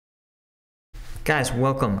Guys,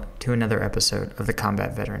 welcome to another episode of the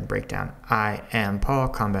Combat Veteran Breakdown. I am Paul,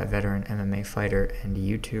 combat veteran, MMA fighter, and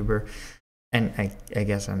YouTuber. And I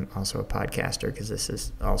guess I'm also a podcaster because this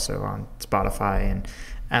is also on Spotify and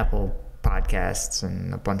Apple Podcasts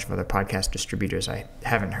and a bunch of other podcast distributors I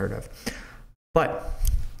haven't heard of. But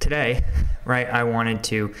today, right, I wanted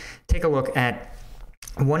to take a look at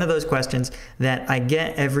one of those questions that I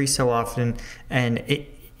get every so often, and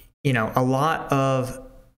a lot of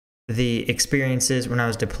the experiences when I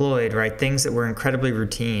was deployed, right, things that were incredibly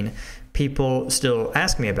routine, people still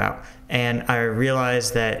ask me about. And I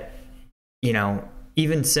realized that,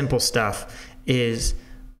 even simple stuff is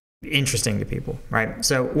interesting to people, right?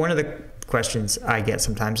 So one of the questions I get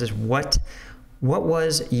sometimes is what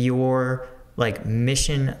was your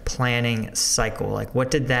mission planning cycle?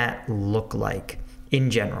 What did that look like in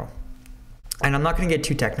general? And I'm not going to get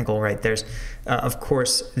too technical, right? There's, of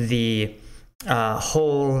course, the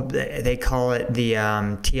they call it the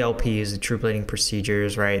TLPs, the troop leading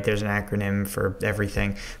procedures, right? There's an acronym for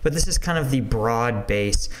everything, but this is kind of the broad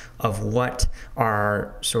base of what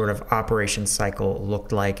our sort of operation cycle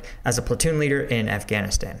looked like as a platoon leader in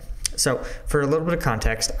Afghanistan. So for a little bit of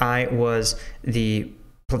context, I was the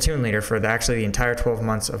platoon leader for actually the entire 12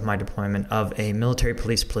 months of my deployment of a military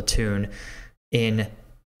police platoon in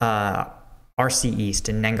RC East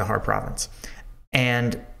in Nangarhar province.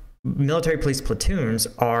 And military police platoons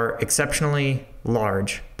are exceptionally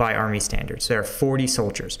large by Army standards. There are 40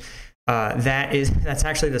 soldiers. That's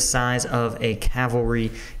actually the size of a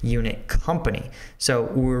cavalry unit company. So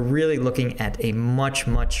we're really looking at a much,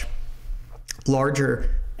 much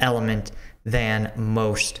larger element than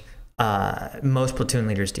most platoon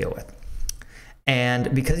leaders deal with.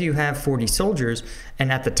 And because you have 40 soldiers,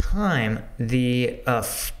 and at the time, the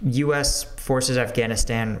U.S. Forces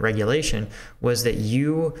Afghanistan regulation was that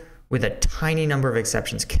you, with a tiny number of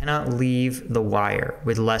exceptions, cannot leave the wire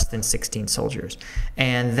with less than 16 soldiers.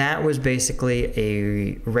 And that was basically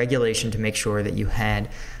a regulation to make sure that you had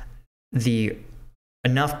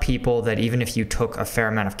enough people that even if you took a fair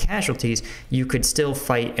amount of casualties, you could still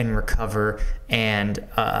fight and recover and,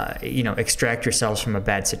 extract yourselves from a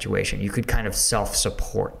bad situation. You could kind of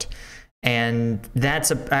self-support. And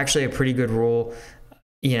that's actually a pretty good rule.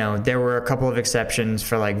 There were a couple of exceptions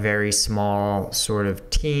for very small sort of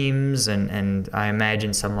teams, and I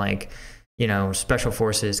imagine some special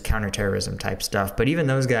forces, counterterrorism type stuff. But even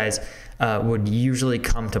those guys would usually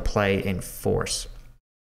come to play in force.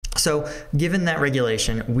 So given that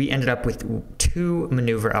regulation, we ended up with two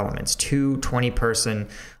maneuver elements, two 20-person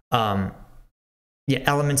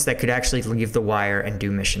elements that could actually leave the wire and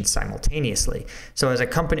do missions simultaneously. So as a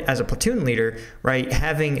platoon leader, right,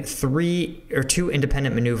 having two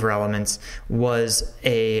independent maneuver elements was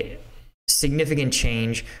a significant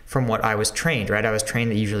change from what I was trained, right? I was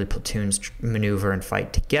trained that usually platoons maneuver and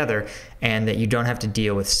fight together, and that you don't have to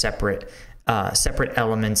deal with separate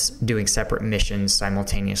elements doing separate missions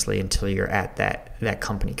simultaneously until you're at that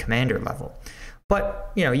company commander level.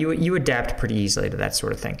 But you adapt pretty easily to that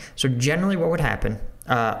sort of thing. So generally what would happen,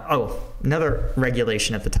 another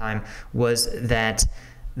regulation at the time was that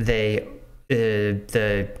the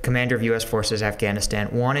commander of U.S. Forces Afghanistan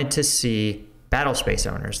wanted to see battle space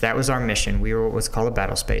owners. That was our mission. We were what's called a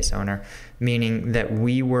battle space owner, meaning that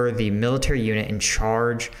we were the military unit in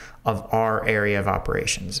charge of our area of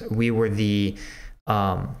operations. We were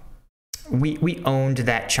we owned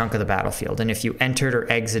that chunk of the battlefield, and if you entered or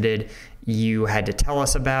exited, you had to tell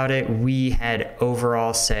us about it. We had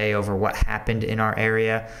overall say over what happened in our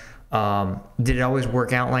area. Did it always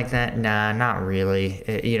work out like that? Nah, not really.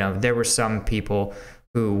 There were some people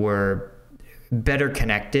who were better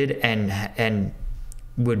connected and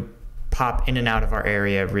would pop in and out of our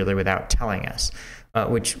area really without telling us,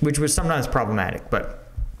 which was sometimes problematic. But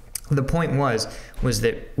the point was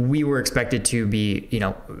that we were expected to be,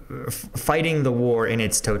 fighting the war in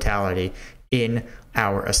its totality in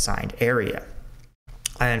our assigned area.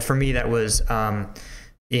 And for me, that was at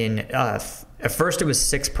first it was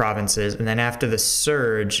 6 provinces, and then after the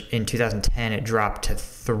surge in 2010, it dropped to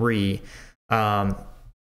 3.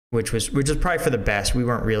 Which was probably for the best. We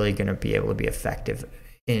weren't really going to be able to be effective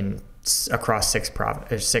across 6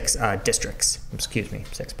 districts. Excuse me,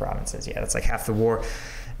 6 provinces. Yeah, that's like half the war.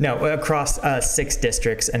 No, across 6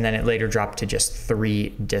 districts, and then it later dropped to just 3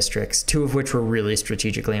 districts, 2 of which were really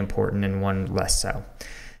strategically important and 1 less so.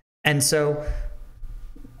 And so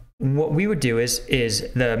what we would do is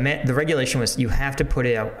the regulation was you have to put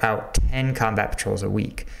out 10 combat patrols a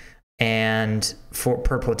week. And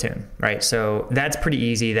per platoon, right? So that's pretty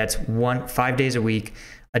easy. That's 5 days a week.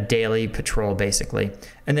 a daily patrol basically.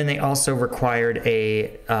 And then they also required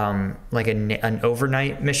an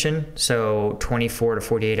overnight mission, so 24 to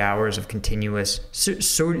 48 hours of continuous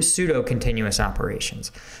pseudo continuous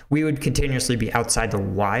operations. We would continuously be outside the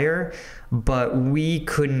wire, but we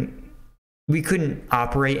couldn't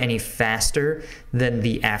operate any faster than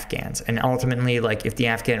the Afghans. And ultimately, like, if the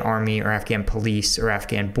Afghan army or Afghan police or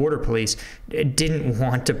Afghan border police didn't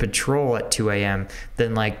want to patrol at 2 a.m.,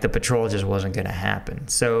 then like the patrol just wasn't going to happen.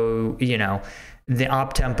 So, you know, the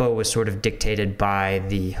op tempo was sort of dictated by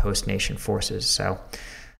the host nation forces. So,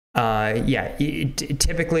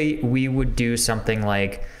 typically we would do something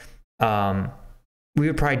like, we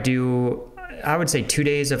would probably do, I would say, 2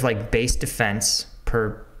 days of like base defense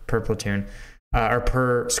per platoon, or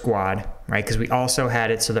per squad, right? Because we also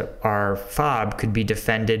had it so that our fob could be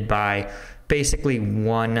defended by basically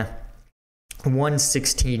one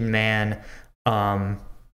 16-man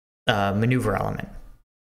maneuver element.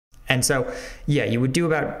 And so, yeah, you would do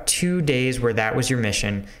about 2 days where that was your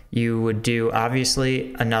mission. You would do,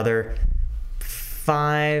 obviously, another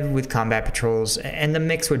 5 with combat patrols, and the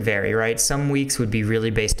mix would vary, right? Some weeks would be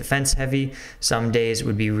really base defense heavy. Some days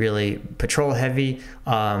would be really patrol heavy.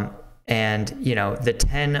 And, you know, the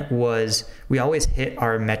 10 was, we always hit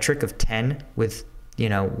our metric of 10 with, you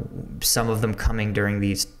know, some of them coming during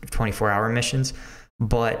these 24-hour missions.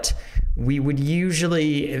 But we would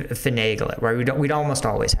usually finagle it, right? We'd almost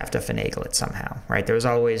always have to finagle it somehow, right? There was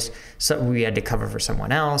always something we had to cover for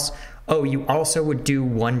someone else. Oh, you also would do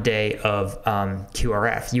 1 day of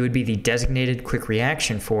QRF. You would be the designated quick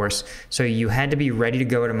reaction force. So you had to be ready to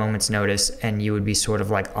go at a moment's notice, and you would be sort of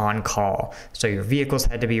like on call. So your vehicles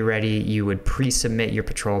had to be ready. You would pre-submit your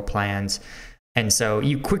patrol plans. And so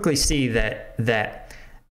you quickly see that there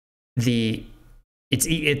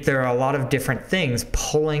are a lot of different things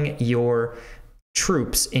pulling your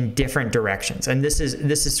troops in different directions. And this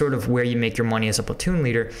is sort of where you make your money as a platoon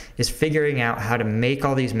leader, is figuring out how to make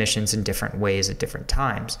all these missions in different ways at different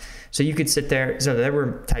times. So you could sit there, so there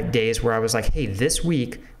were type days where I was like, hey, this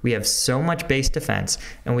week we have so much base defense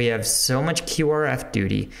and we have so much QRF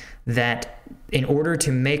duty that in order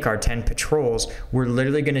to make our 10 patrols, we're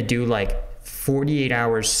literally going to do like 48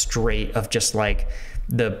 hours straight of just like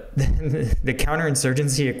the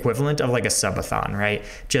counterinsurgency equivalent of like a subathon, right?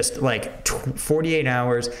 Just like 48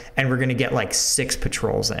 hours, and we're going to get like 6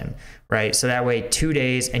 patrols in, right? So that way 2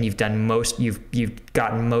 days and you've gotten most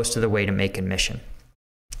of the way to make a mission.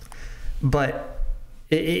 But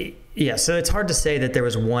so it's hard to say that there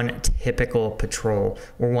was one typical patrol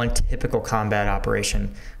or one typical combat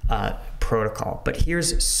operation protocol, but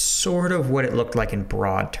here's sort of what it looked like in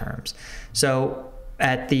broad terms. So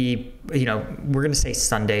at the, we're going to say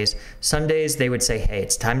Sundays, they would say, hey,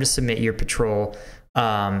 it's time to submit your patrol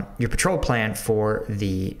plan for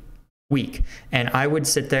the week. And I would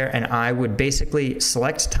sit there and I would basically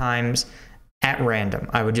select times at random.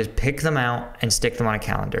 I would just pick them out and stick them on a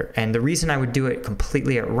calendar. And the reason I would do it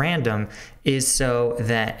completely at random is so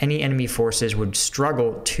that any enemy forces would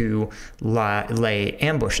struggle to lay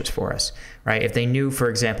ambushes for us, right? If they knew, for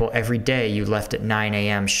example, every day you left at 9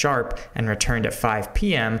 a.m. sharp and returned at 5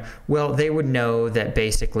 p.m., well, they would know that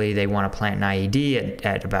basically they want to plant an IED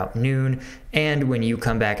at about noon, and when you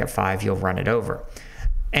come back at 5, you'll run it over.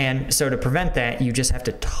 And so to prevent that, you just have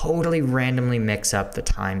to totally randomly mix up the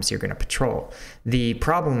times you're going to patrol. The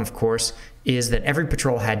problem, of course, is that every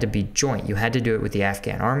patrol had to be joint. You had to do it with the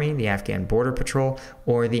Afghan army, the Afghan border patrol,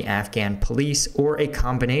 or the Afghan police, or a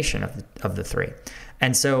combination of the three.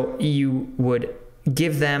 And so you would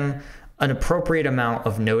give them an appropriate amount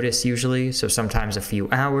of notice usually, so sometimes a few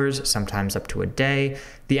hours, sometimes up to a day.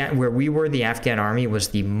 Where we were, the Afghan army was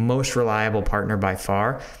the most reliable partner by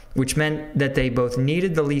far, which meant that they both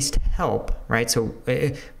needed the least help, right? So,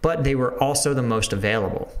 but they were also the most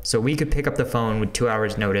available. So we could pick up the phone with 2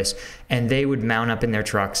 hours notice, and they would mount up in their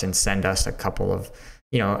trucks and send us a couple of,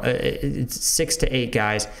 6 to 8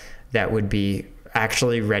 guys that would be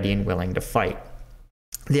actually ready and willing to fight.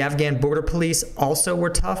 The Afghan border police also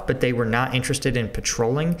were tough, but they were not interested in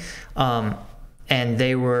patrolling. And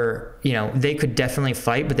they were, they could definitely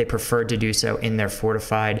fight, but they preferred to do so in their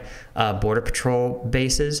fortified border patrol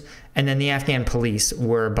bases. And then the Afghan police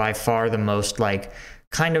were by far the most they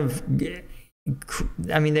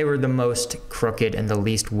were the most crooked and the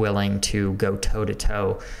least willing to go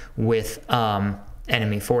toe-to-toe with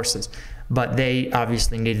enemy forces. But they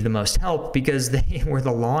obviously needed the most help because they were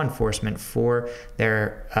the law enforcement for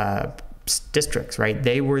their districts, right?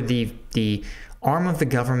 They were the arm of the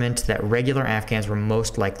government that regular Afghans were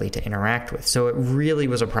most likely to interact with. So it really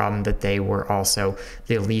was a problem that they were also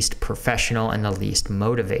the least professional and the least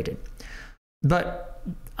motivated. But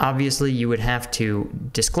obviously you would have to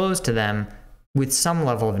disclose to them with some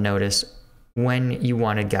level of notice when you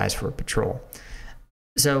wanted guys for a patrol.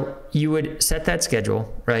 So you would set that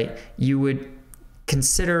schedule, right? You would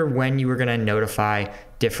consider when you were going to notify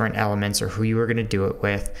different elements or who you were going to do it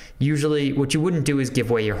with. Usually what you wouldn't do is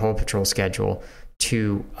give away your whole patrol schedule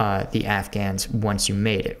to the Afghans once you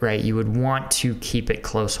made it, right? You would want to keep it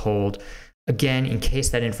close hold. Again, in case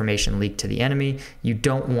that information leaked to the enemy, you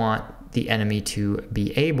don't want the enemy to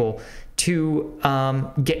be able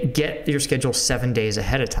to get your schedule 7 days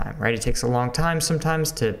ahead of time, right? It takes a long time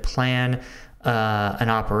sometimes to plan an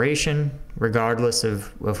operation, regardless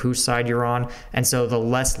of whose side you're on. And so the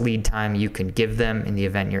less lead time you can give them in the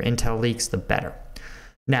event your intel leaks, the better.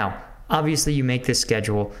 Now, obviously you make this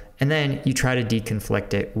schedule and then you try to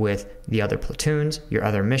deconflict it with the other platoons, your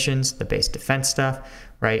other missions, the base defense stuff,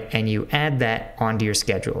 right? And you add that onto your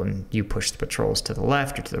schedule and you push the patrols to the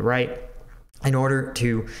left or to the right in order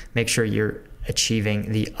to make sure you're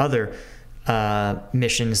achieving the other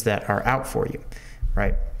missions that are out for you,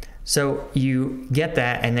 right? So you get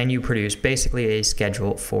that, and then you produce basically a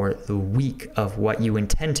schedule for the week of what you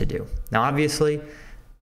intend to do. Now, obviously,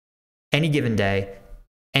 any given day,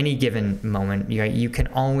 any given moment, you can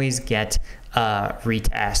always get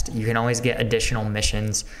retasked. You can always get additional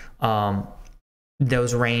missions.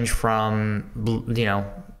 Those range from,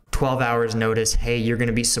 12 hours notice, hey, you're going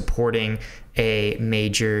to be supporting a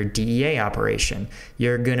major DEA operation.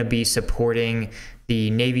 You're going to be supporting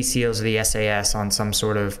the Navy SEALs or the SAS on some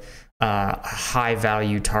sort of high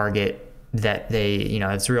value target that they,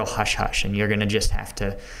 it's real hush hush, and you're going to just have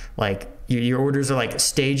to, like, your orders are like,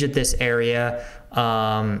 stage at this area.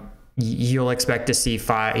 You'll expect to see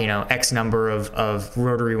X number of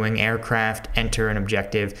rotary wing aircraft enter an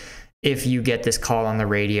objective. If you get this call on the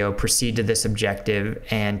radio, proceed to this objective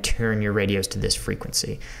and turn your radios to this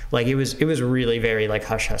frequency. Like, it was really very like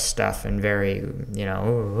hush hush stuff and very,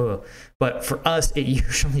 But for us, it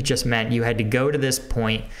usually just meant you had to go to this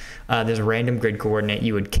point, there's a random grid coordinate,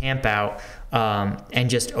 you would camp out and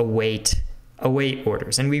just await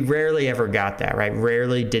orders. And we rarely ever got that, right?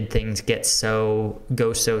 Rarely did things go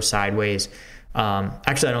so sideways.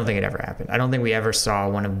 Actually, I don't think it ever happened. I don't think we ever saw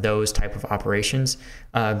one of those type of operations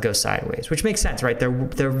go sideways, which makes sense, right?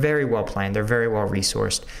 They're very well planned, they're very well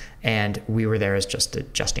resourced, and we were there as just a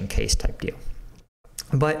just in case type deal.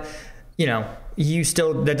 But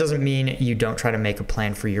that doesn't mean you don't try to make a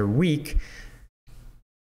plan for your week.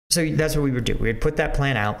 So that's what we would do. We would put that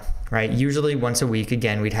plan out, right? Usually once a week.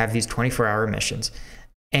 Again, we'd have these 24-hour missions,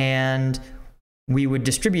 and we would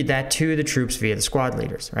distribute that to the troops via the squad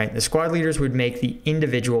leaders, right? The squad leaders would make the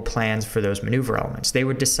individual plans for those maneuver elements. They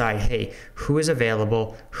would decide, hey, who is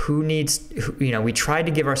available, who needs, we tried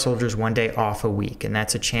to give our soldiers 1 day off a week, and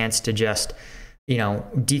that's a chance to just,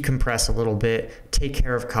 decompress a little bit, take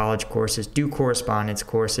care of college courses, do correspondence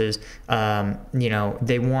courses. We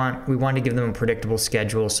want to give them a predictable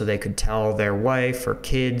schedule so they could tell their wife or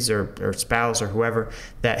kids or spouse or whoever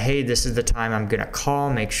that, hey, this is the time I'm going to call,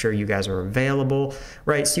 make sure you guys are available,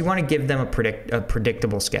 right? So you want to give them a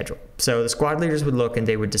predictable schedule. So the squad leaders would look and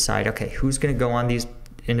they would decide, okay, who's going to go on these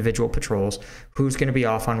individual patrols, who's going to be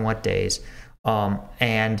off on what days,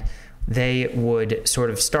 and they would sort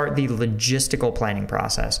of start the logistical planning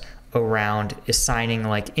process around assigning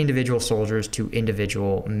like individual soldiers to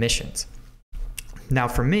individual missions. Now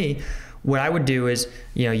for me, what I would do is,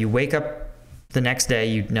 you wake up the next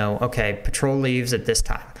day, okay, patrol leaves at this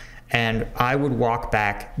time. And I would walk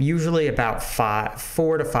back usually about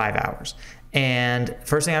 4 to 5 hours. And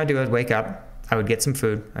first thing I would do is wake up, I would get some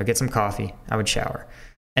food, I would get some coffee, I would shower.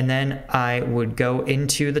 And then I would go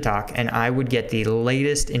into the TOC and I would get the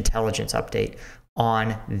latest intelligence update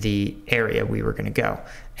on the area we were going to go.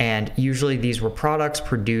 And usually these were products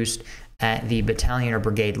produced at the battalion or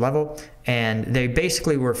brigade level, and they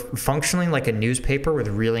basically were functioning like a newspaper with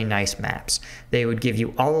really nice maps. They would give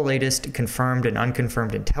you all the latest confirmed and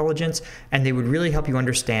unconfirmed intelligence, and they would really help you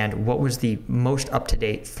understand what was the most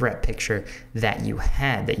up-to-date threat picture that you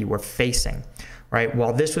had, that you were facing. Right?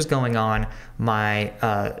 While this was going on, my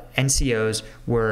NCOs were